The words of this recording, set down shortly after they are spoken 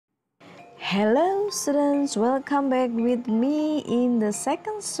Hello students, welcome back with me in the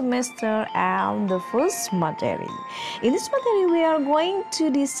second semester and the first material. In this material we are going to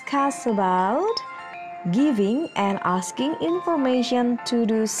discuss about giving and asking information to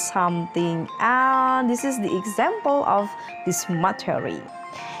do something, and this is the example of this material.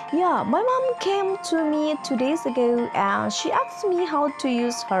 Yeah, my mom came to me 2 days ago and she asked me how to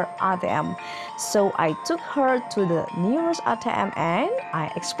use her ATM. So I took her to the nearest ATM and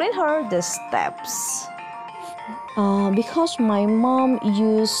I explained her the steps. Because my mom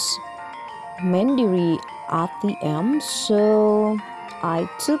used mandiri ATM, so I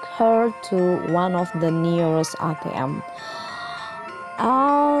took her to one of the nearest ATM.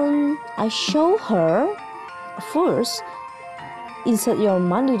 I showed her first. Insert your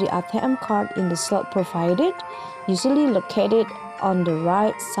Mandiri ATM card in the slot provided, usually located on the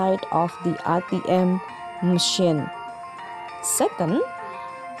right side of the ATM machine. Second,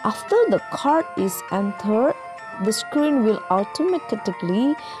 after the card is entered, the screen will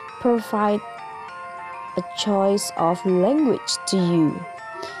automatically provide a choice of language to you.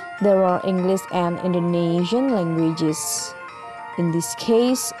 There are English and Indonesian languages. In this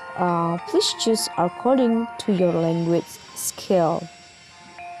case, please choose according to your language skill.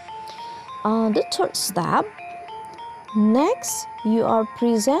 The third step, next you are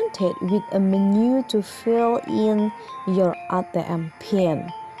presented with a menu to fill in your ATM PIN.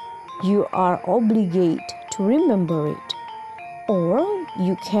 You are obligated to remember it, or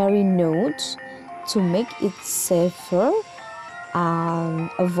you carry notes to make it safer and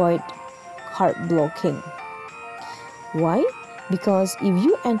avoid card blocking. Why? Because if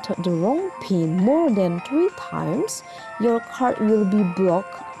you enter the wrong PIN more than 3 times, your card will be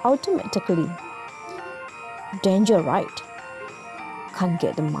blocked automatically. Danger, right? Can't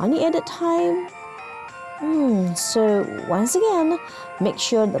get the money at the time. So once again, make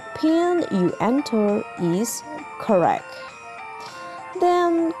sure the PIN you enter is correct.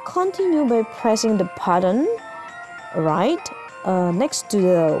 Then continue by pressing the button right next to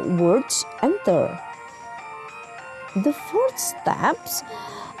the words enter. The fourth steps,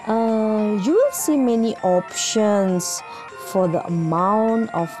 you will see many options for the amount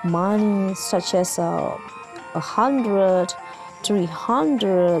of money, such as 100,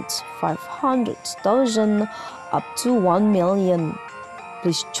 300, 500,000, up to 1 million.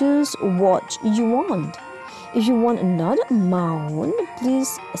 Please choose what you want. If you want another amount,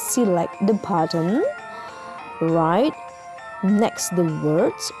 please select the button right next the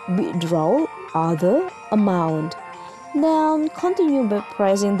words withdraw other amount. Then continue by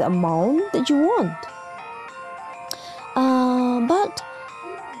pressing the amount that you want. But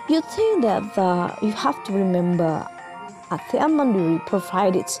you think that you have to remember ATM Mandiri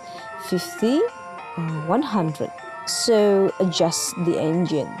provided 50, 100. So adjust the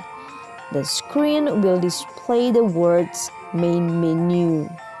engine. The screen will display the words main menu.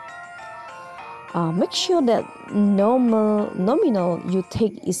 Make sure that nominal you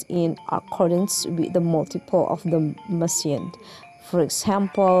take is in accordance with the multiple of the machine. For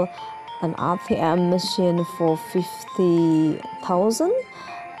example, an ATM machine for 50,000,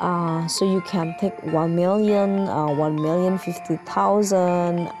 so you can take 1 million,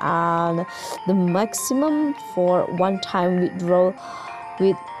 1,050,000, and the maximum for one-time withdrawal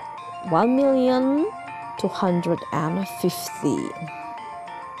with 1,250,000.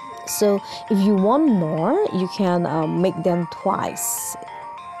 So if you want more, you can make them twice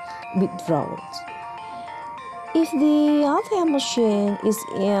withdrawals. If the ATM machine is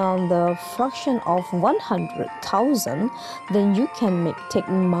in the fraction of 100,000, then you can take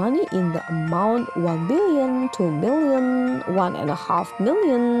money in the amount 1 billion, 2 million, 1.5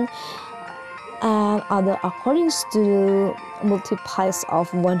 million, and other according to multiples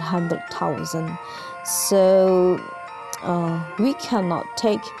of 100,000. So we cannot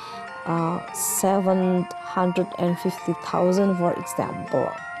take 750,000 for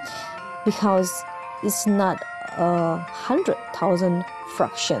example, because it's not 100,000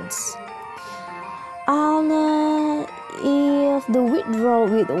 fractions. And if the withdrawal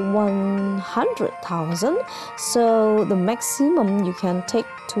with 100,000, so the maximum you can take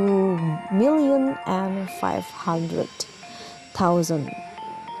 2,500,000.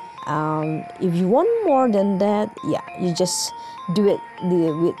 If you want more than that, you just do it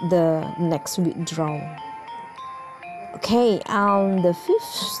with the next withdrawal. Okay, the fifth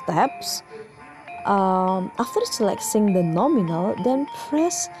steps, after selecting the nominal, then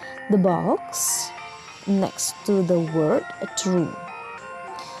press the box next to the word true.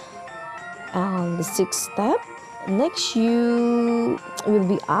 And the sixth step, next you will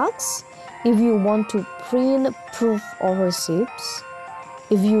be asked if you want to print proof of receipts.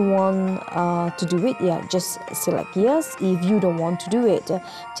 If you want to do it, yeah, just select yes. If you don't want to do it,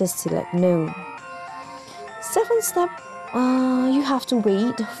 just select no. Seventh step, you have to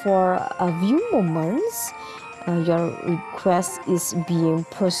wait for a few moments. Your request is being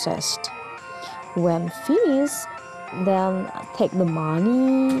processed. When finished, then take the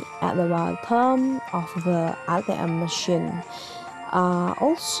money at the bottom of the ATM machine.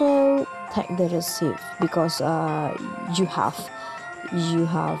 Also take the receipt because you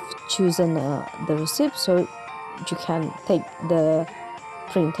have chosen the receipt, so you can take the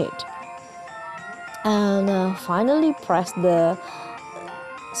printed. And finally press the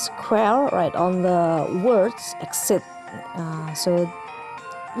square right on the words exit. So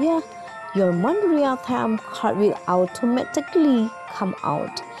yeah, your Mandiri ATM card will automatically come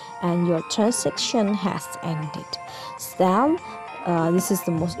out and your transaction has ended. Then this is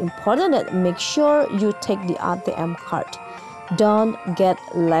the most important, that make sure you take the ATM card. Don't get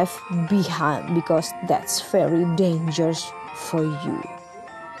left behind because that's very dangerous for you.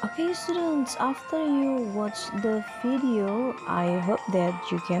 Okay students, after you watch the video, I hope that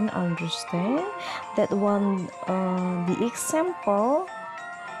you can understand that one, the example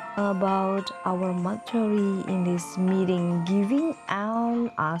about our materi in this meeting, giving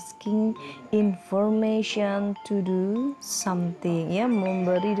out, asking information to do something, ya,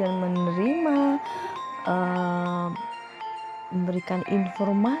 memberi dan menerima, memberikan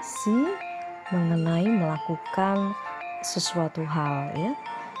informasi mengenai melakukan sesuatu hal, ya.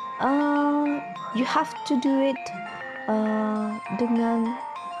 You have to do it dengan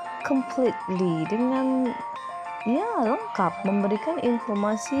completely, dengan ya lengkap, memberikan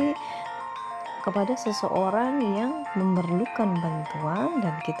informasi kepada seseorang yang memerlukan bantuan,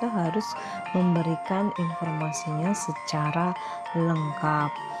 dan kita harus memberikan informasinya secara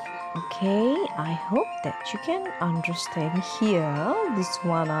lengkap. Okay, I hope that you can understand here this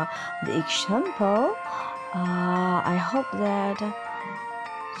one, the example. I hope that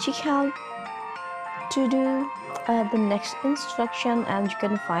you can to do the next instruction, and you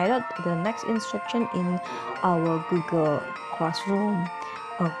can find out the next instruction in our Google Classroom.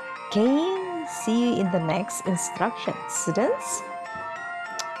 Okay, see you in the next instruction, students.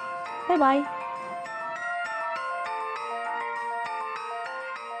 Bye bye.